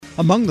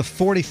Among the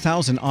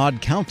 40,000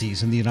 odd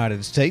counties in the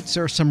United States,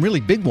 there are some really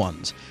big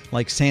ones,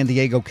 like San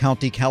Diego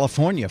County,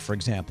 California, for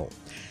example.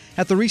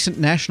 At the recent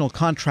National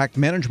Contract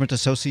Management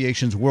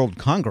Association's World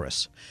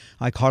Congress,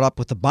 I caught up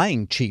with the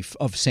buying chief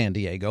of San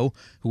Diego,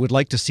 who would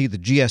like to see the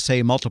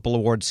GSA multiple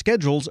award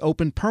schedules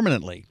open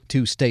permanently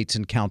to states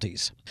and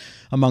counties.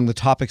 Among the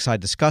topics I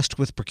discussed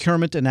with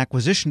Procurement and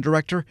Acquisition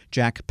Director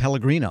Jack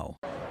Pellegrino.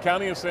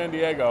 County of San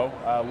Diego,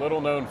 a little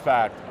known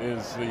fact,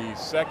 is the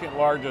second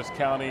largest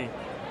county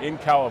in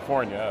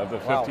California of the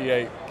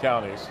 58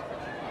 counties.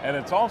 And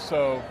it's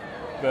also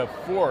the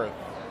fourth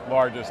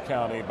largest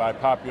county by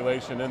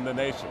population in the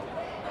nation.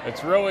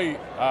 It's really,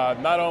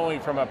 not only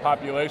from a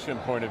population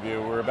point of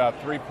view, we're about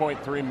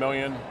 3.3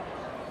 million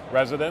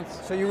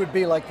residents. So you would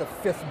be like the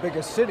fifth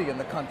biggest city in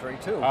the country,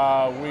 too.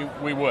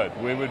 We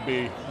would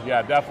be,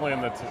 yeah, definitely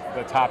in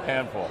the top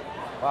handful.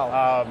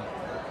 Wow.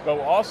 But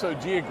also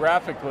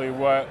geographically,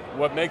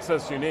 what makes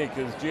us unique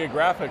is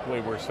geographically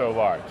we're so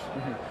large.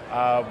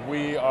 Mm-hmm.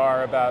 We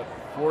are about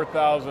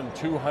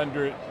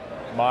 4,200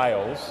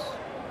 miles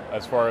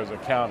as far as a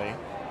county.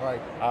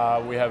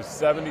 Right. We have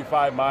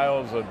 75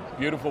 miles of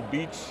beautiful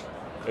beach,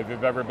 if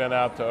you've ever been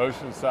out to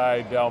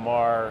Oceanside, Del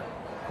Mar,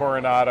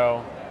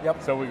 Coronado.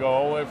 Yep. So we go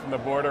all the way from the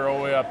border all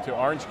the way up to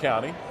Orange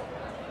County,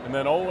 and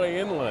then all the way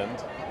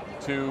inland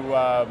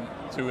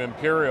to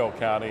Imperial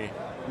County,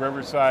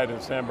 Riverside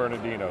and San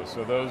Bernardino.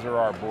 So those are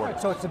our borders.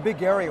 Right, so it's a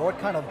big area. What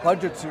kind of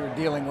budgets are you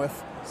dealing with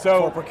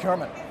for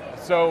procurement?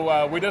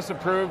 So we just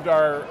approved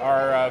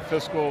our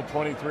fiscal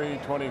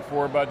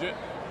 23-24 budget,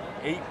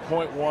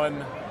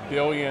 $8.1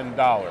 billion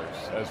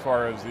as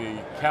far as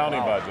the county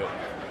budget.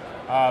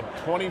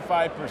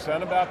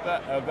 25%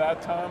 of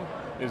that, Tom,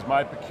 is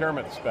my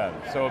procurement spend.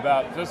 So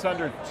about just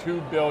under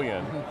 $2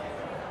 billion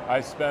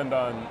I spend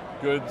on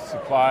goods,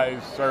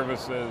 supplies,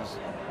 services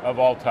of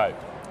all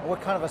types.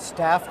 What kind of a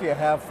staff do you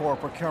have for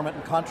procurement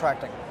and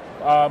contracting?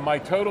 My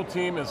total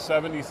team is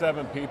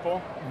 77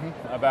 people.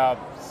 Mm-hmm. About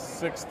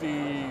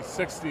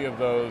 60 of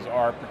those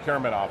are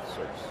procurement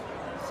officers.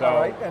 So, all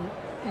right, and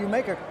you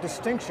make a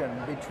distinction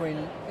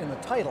between, in the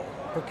title,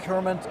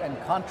 procurement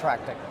and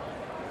contracting.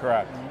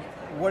 Correct.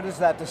 What is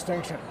that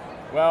distinction?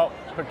 Well,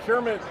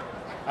 procurement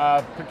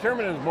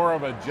is more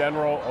of a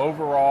general,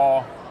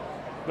 overall,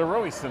 they're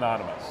really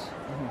synonymous.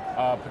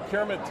 Mm-hmm.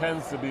 Procurement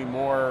tends to be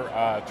more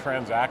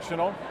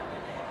transactional.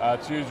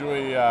 It's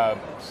usually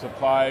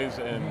supplies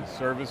and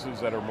services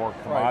that are more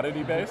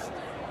commodity-based,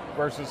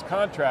 versus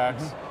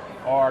contracts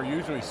are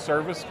usually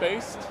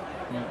service-based.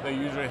 They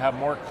usually have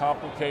more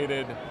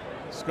complicated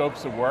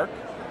scopes of work,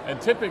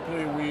 and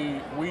typically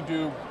we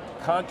do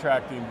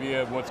contracting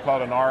via what's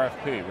called an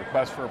RFP,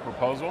 request for a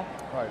proposal,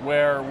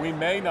 where we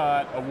may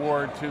not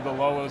award to the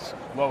lowest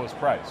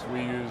price.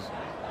 We use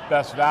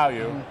best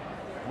value,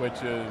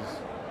 which is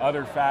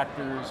other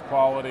factors,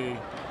 quality,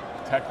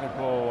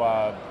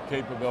 technical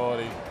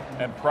capability,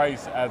 and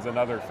price as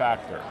another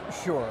factor.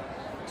 Sure.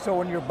 So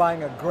when you're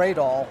buying a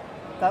Gradall,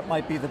 that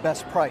might be the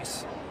best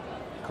price.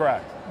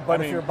 Correct.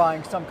 But if you're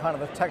buying some kind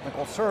of a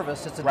technical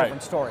service, it's a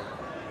different story.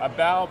 Of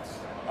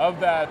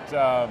that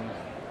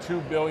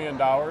 $2 billion,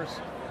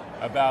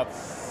 about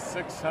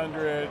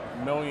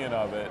 $600 million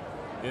of it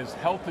is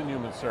health and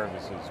human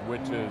services,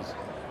 which is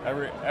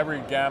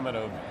every gamut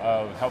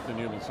of health and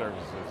human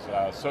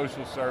services,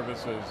 social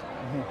services,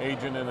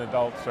 aging and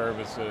adult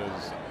services,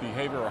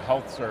 behavioral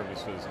health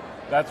services.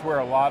 That's where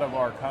a lot of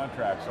our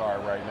contracts are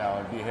right now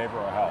in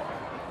behavioral health.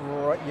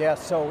 Right, yeah,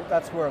 so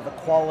that's where the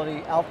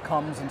quality,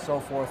 outcomes, and so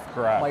forth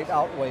might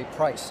outweigh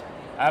price.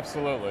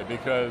 Absolutely,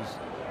 because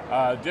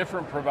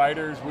different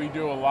providers, we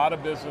do a lot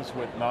of business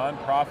with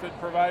nonprofit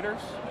providers,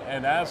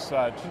 and as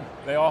such,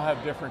 they all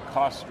have different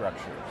cost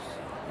structures.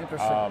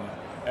 Interesting.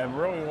 And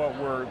really what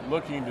we're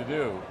looking to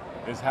do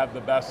is have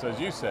the best, as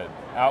you said,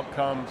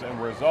 outcomes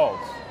and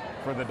results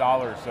for the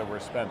dollars that we're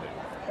spending.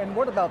 And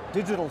what about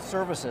digital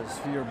services?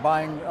 You're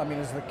buying,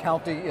 is the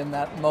county in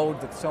that mode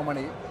that so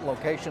many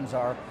locations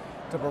are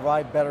to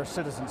provide better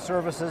citizen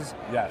services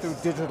through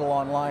digital,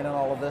 online, and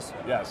all of this?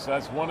 Yes,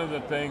 that's one of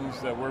the things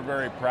that we're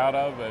very proud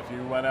of. If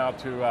you went out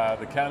to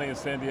the County of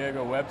San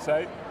Diego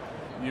website,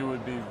 you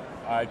would be,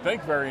 I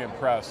think, very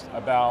impressed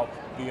about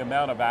the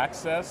amount of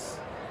access.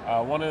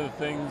 One of the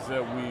things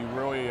that we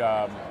really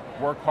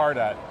work hard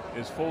at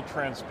is full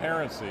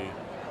transparency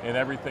in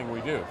everything we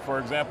do. For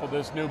example,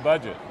 this new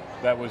budget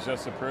that was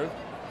just approved,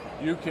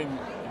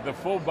 the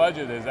full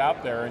budget is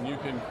out there, and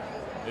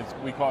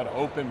we call it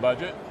open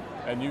budget,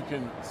 and you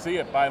can see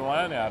it by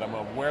line item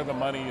of where the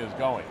money is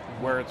going,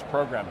 where it's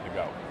programmed to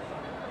go.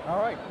 All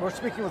right, we're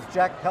speaking with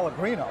Jack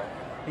Pellegrino.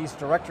 He's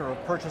Director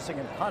of Purchasing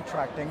and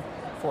Contracting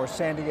for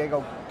San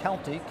Diego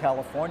County,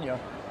 California.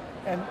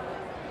 And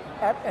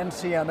at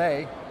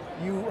NCMA,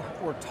 you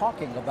were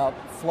talking about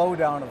flow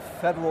down of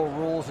federal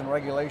rules and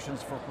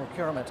regulations for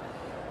procurement.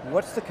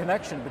 What's the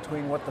connection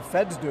between what the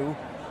feds do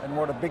and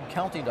what a big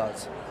county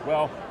does?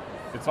 Well,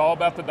 it's all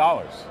about the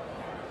dollars.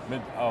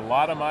 A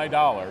lot of my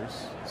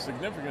dollars,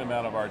 significant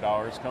amount of our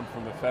dollars, come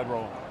from the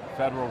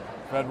federal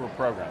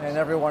programs. And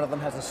every one of them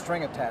has a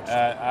string attached.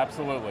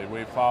 Absolutely.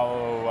 We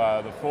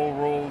follow the full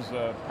rules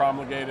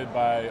promulgated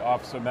by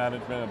Office of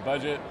Management and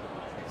Budget.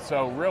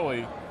 So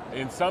really,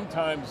 and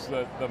sometimes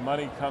the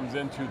money comes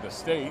into the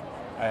state.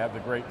 I have the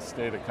great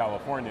state of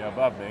California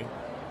above me.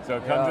 So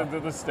it comes into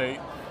the state,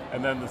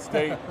 and then the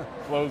state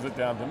flows it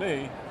down to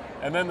me,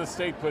 and then the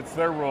state puts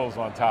their rules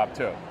on top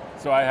too.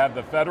 So I have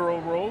the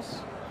federal rules,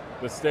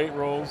 the state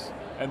rules,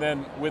 and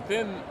then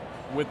within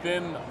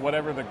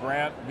whatever the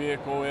grant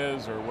vehicle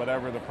is or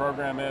whatever the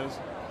program is,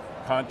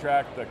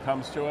 contract that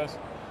comes to us,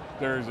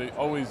 there's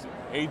always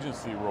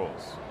agency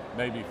rules,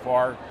 maybe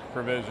FAR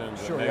provisions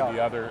and maybe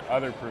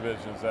other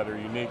provisions that are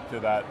unique to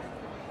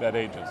that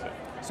agency.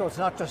 So it's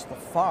not just the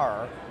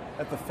FAR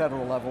at the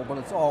federal level, but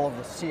it's all of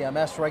the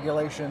CMS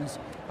regulations,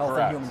 Health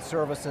and Human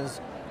Services,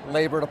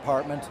 Labor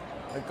Department,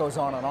 it goes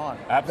on and on.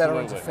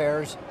 Absolutely. Veterans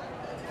Affairs.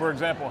 For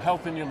example,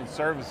 Health and Human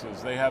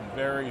Services, they have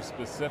very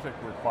specific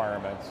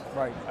requirements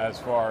as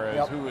far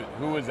as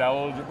who is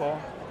eligible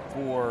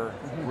for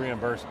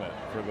reimbursement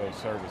for those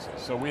services.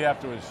 So we have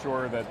to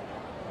ensure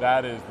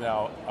that is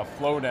now a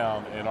flow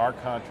down in our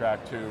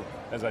contract to,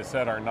 as I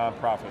said, our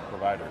nonprofit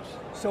providers.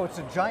 So it's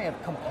a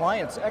giant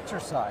compliance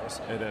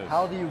exercise. It is.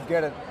 How do you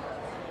get it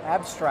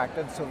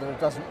abstracted so that it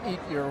doesn't eat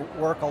your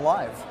work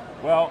alive?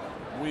 Well,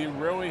 we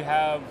really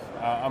have,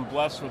 I'm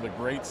blessed with a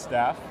great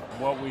staff.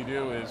 What we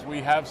do is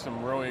we have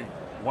some really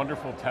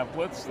wonderful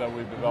templates that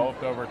we've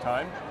developed over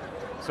time.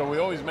 So we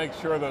always make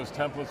sure those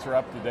templates are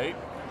up to date.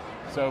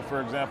 So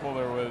for example,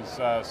 there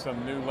was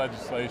some new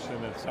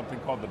legislation, it's something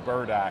called the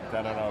BIRD Act.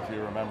 I don't know if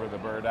you remember the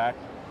BIRD Act.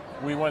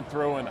 We went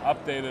through and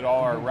updated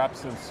all our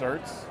reps and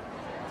certs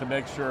to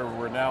make sure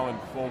we're now in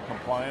full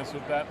compliance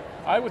with that.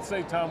 I would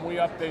say, Tom, we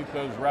update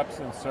those reps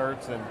and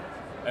certs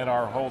and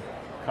our whole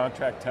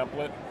contract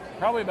template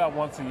probably about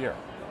once a year.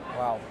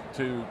 Wow.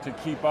 To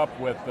keep up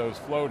with those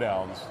flow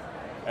downs.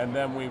 And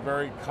then we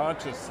very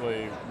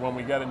consciously, when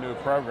we get a new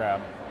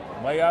program,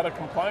 lay out a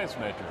compliance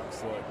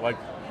matrix like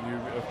you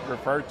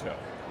referred to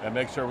and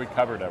make sure we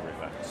covered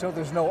everything. So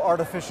there's no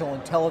artificial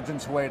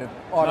intelligence way to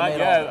automate Not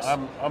yet. all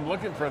this? I'm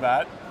looking for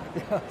that.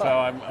 So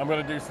I'm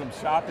going to do some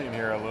shopping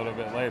here a little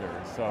bit later,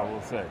 so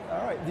we'll see.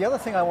 All right. The other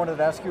thing I wanted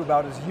to ask you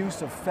about is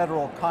use of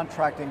federal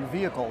contracting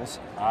vehicles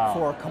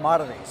for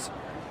commodities.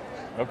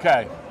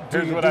 Okay.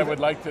 Here's what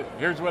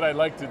I'd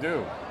like to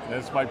do.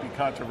 This might be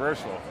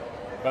controversial,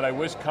 but I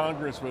wish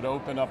Congress would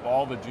open up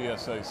all the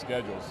GSA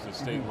schedules to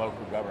state and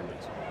local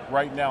governments.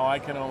 Right now, I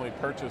can only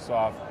purchase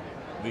off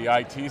the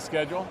IT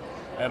schedule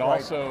and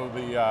also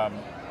the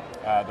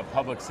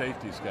public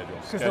safety schedule.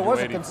 Because there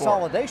was a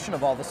consolidation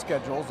of all the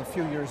schedules a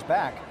few years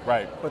back.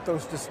 Right. But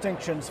those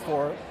distinctions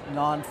for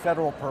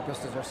non-federal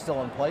purposes are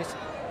still in place.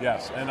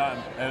 Yes, and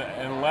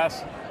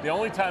unless the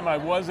only time I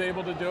was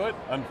able to do it,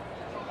 and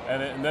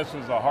this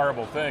was a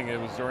horrible thing, it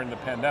was during the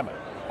pandemic.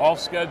 All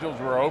schedules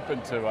were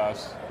open to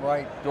us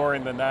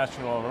during the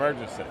national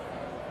emergency,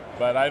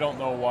 but I don't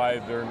know why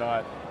they're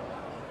not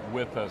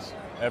with us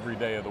every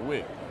day of the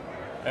week.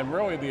 And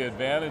really the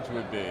advantage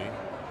would be,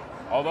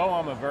 although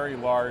I'm a very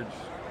large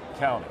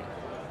county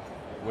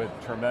with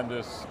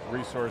tremendous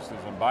resources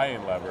and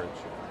buying leverage,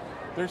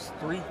 there's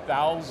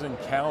 3,000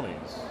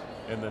 counties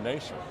in the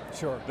nation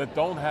that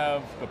don't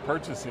have the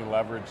purchasing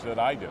leverage that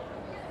I do,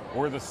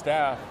 or the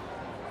staff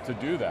to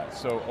do that.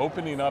 So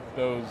opening up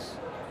those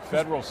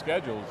federal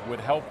schedules would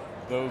help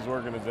those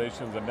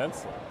organizations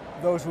immensely.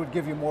 Those would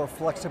give you more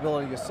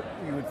flexibility,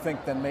 you would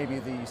think, than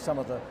maybe some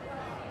of the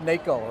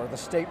NACO or the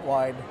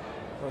statewide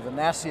or the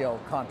NACIO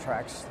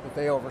contracts that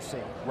they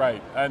oversee.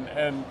 Right,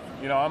 and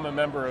you know, I'm a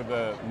member of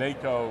the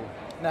NACO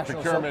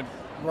Procurement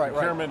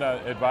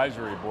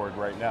Advisory Board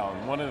right now,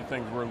 and one of the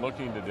things we're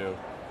looking to do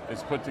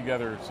is put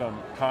together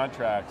some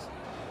contracts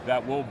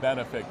that will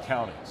benefit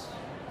counties.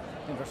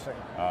 Interesting.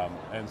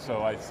 And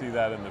so I see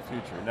that in the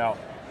future. Now,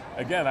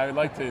 again, I'd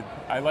like to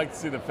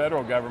see the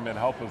federal government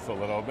help us a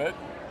little bit,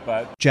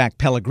 but... Jack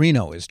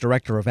Pellegrino is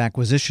Director of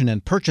Acquisition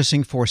and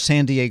Purchasing for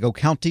San Diego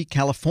County,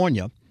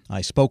 California.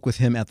 I spoke with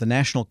him at the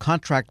National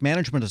Contract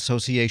Management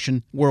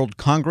Association World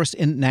Congress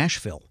in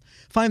Nashville.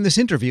 Find this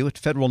interview at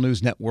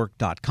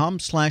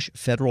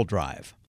federalnewsnetwork.com/Federal Drive.